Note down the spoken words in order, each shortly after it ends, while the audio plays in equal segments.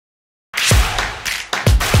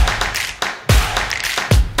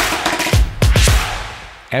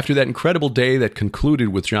After that incredible day that concluded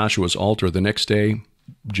with Joshua's altar, the next day,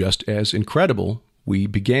 just as incredible, we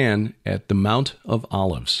began at the Mount of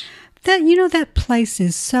Olives. That place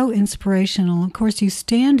is so inspirational. Of course, you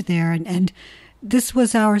stand there, and this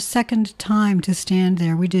was our second time to stand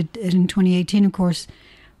there. We did it in 2018, of course,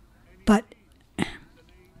 but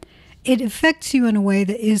it affects you in a way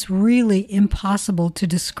that is really impossible to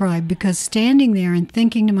describe, because standing there and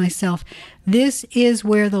thinking to myself, this is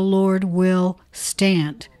where the Lord will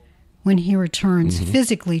stand when he returns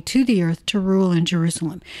physically to the earth to rule in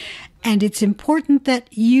Jerusalem. And it's important that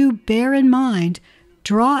you bear in mind,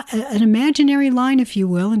 draw an imaginary line, if you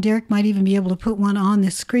will, and Derek might even be able to put one on the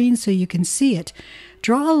screen so you can see it.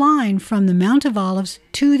 Draw a line from the Mount of Olives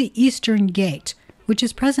to the Eastern Gate, which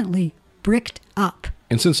is presently bricked up.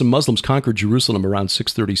 And since the Muslims conquered Jerusalem around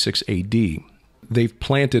 636 AD, they've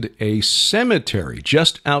planted a cemetery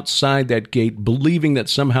just outside that gate, believing that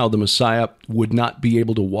somehow the Messiah would not be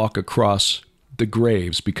able to walk across the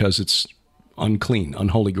graves because it's unclean,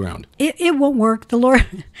 unholy ground. It won't work. The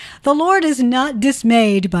Lord is not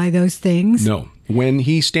dismayed by those things. No. When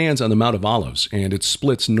he stands on the Mount of Olives and it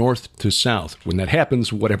splits north to south, when that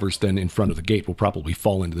happens, whatever's then in front of the gate will probably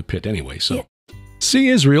fall into the pit anyway. So, See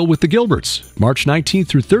Israel with the Gilberts, March 19th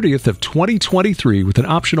through 30th of 2023, with an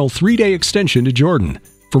optional 3-day extension to Jordan.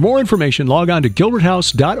 For more information, log on to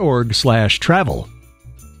gilberthouse.org/travel.